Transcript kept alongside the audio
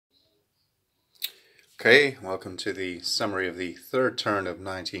Okay, welcome to the summary of the third turn of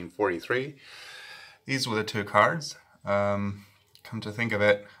 1943. These were the two cards. Come to think of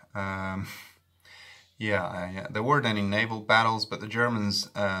it, there weren't any naval battles, but the Germans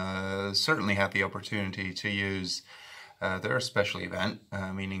certainly had the opportunity to use their special event,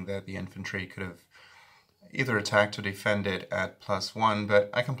 meaning that the infantry could have either attacked or defended at +1, but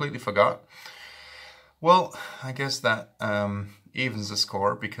I completely forgot. Well, I guess that evens the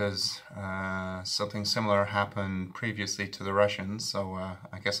score because something similar happened previously to the Russians, so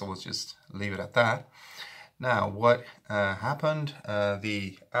I guess I will just leave it at that. Now, what happened?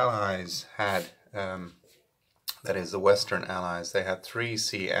 The Allies had, that is the Western Allies, they had 3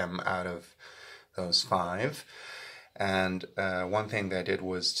 CM out of those 5. And one thing they did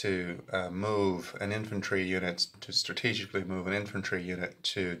was to move an infantry unit, to strategically move an infantry unit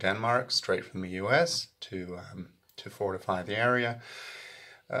to Denmark, straight from the US, to fortify the area,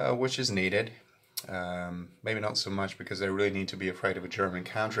 which is needed. Maybe not so much because they really need to be afraid of a German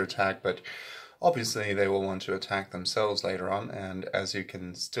counterattack, but obviously they will want to attack themselves later on. And as you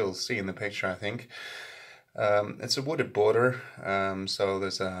can still see in the picture, I think, it's a wooded border, so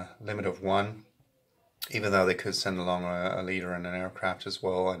there's a limit of 1. Even though they could send along a leader and an aircraft as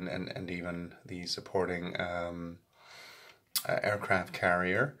well, and even the supporting aircraft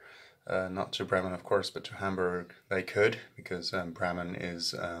carrier. Not to Bremen, of course, but to Hamburg they could, because Bremen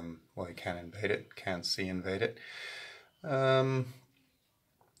is, well, you can't invade it, can't see invade it.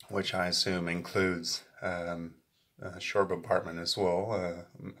 Which I assume includes shore bombardment as well,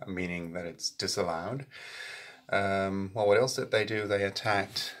 meaning that it's disallowed. Well, what else did they do? They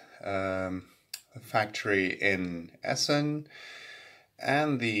attacked the factory in Essen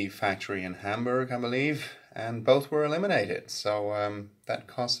and the factory in Hamburg, I believe, and both were eliminated. So that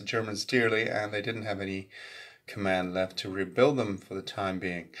cost the Germans dearly, and they didn't have any command left to rebuild them for the time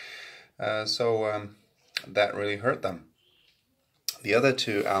being. So that really hurt them. The other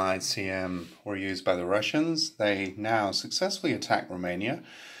 2 Allied CM were used by the Russians. They now successfully attack Romania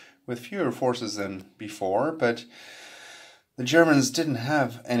with fewer forces than before, but the Germans didn't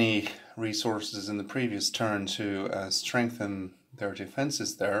have any resources in the previous turn to strengthen their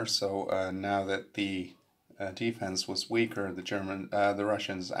defenses there. So now that the defense was weaker, the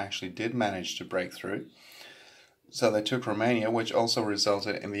Russians actually did manage to break through. So they took Romania, which also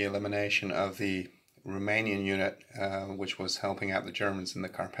resulted in the elimination of the Romanian unit, which was helping out the Germans in the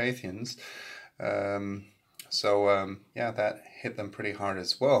Carpathians. Yeah, that hit them pretty hard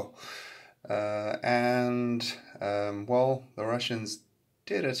as well. Well, the Russians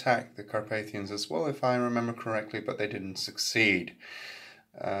did attack the Carpathians as well, if I remember correctly, but they didn't succeed.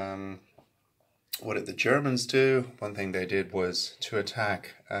 What did the Germans do? One thing they did was to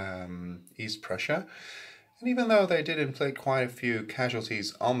attack East Prussia. And even though they did inflict quite a few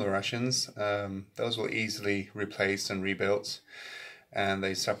casualties on the Russians, those were easily replaced and rebuilt. And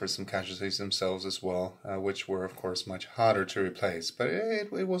they suffered some casualties themselves as well, which were, of course, much harder to replace. But it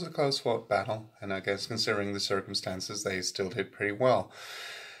was a close-fought battle, and I guess considering the circumstances, they still did pretty well.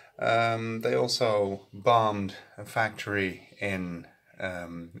 They also bombed a factory in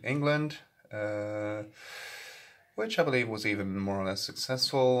England, which I believe was even more or less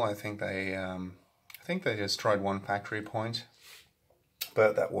successful. I think they destroyed one factory point,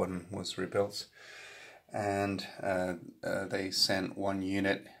 but that one was rebuilt. And they sent 1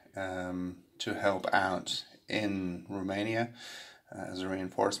 unit to help out in Romania as a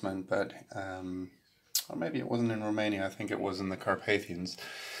reinforcement, but or maybe it wasn't in Romania, I think it was in the Carpathians,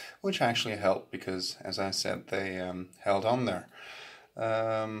 which actually helped because, as I said, they held on there.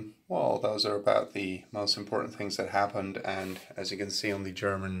 Well, those are about the most important things that happened, and as you can see on the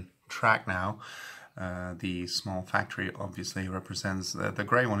German track now, the small factory obviously represents, the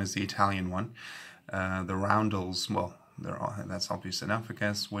grey one is the Italian one. The roundels, well, that's obvious enough, I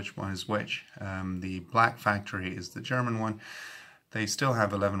guess, which one is which. The black factory is the German one. They still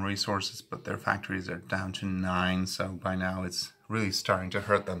have 11 resources, but their factories are down to 9, so by now it's really starting to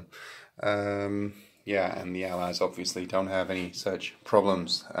hurt them. Yeah, and the Allies obviously don't have any such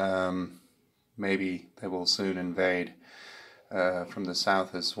problems. Maybe they will soon invade from the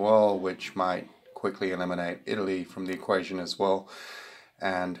south as well, which might quickly eliminate Italy from the equation as well.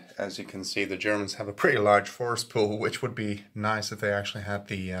 And as you can see, the Germans have a pretty large force pool, which would be nice if they actually had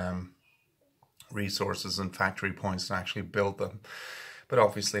the resources and factory points to actually build them. But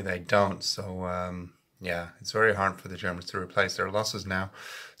obviously they don't, so yeah, it's very hard for the Germans to replace their losses now.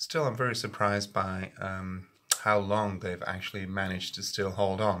 Still, I'm very surprised by how long they've actually managed to still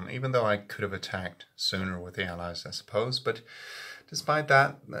hold on, even though I could have attacked sooner with the Allies, I suppose. But despite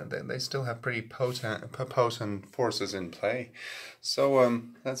that, they still have pretty potent forces in play. So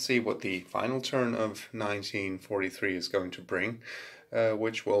let's see what the final turn of 1943 is going to bring,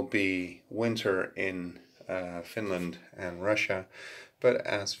 which will be winter in Finland and Russia. But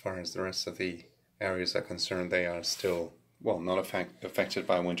as far as the rest of the areas are concerned, they are still, well, not affected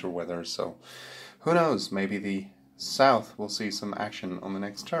by winter weather. So who knows, maybe the south will see some action on the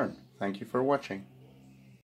next turn. Thank you for watching.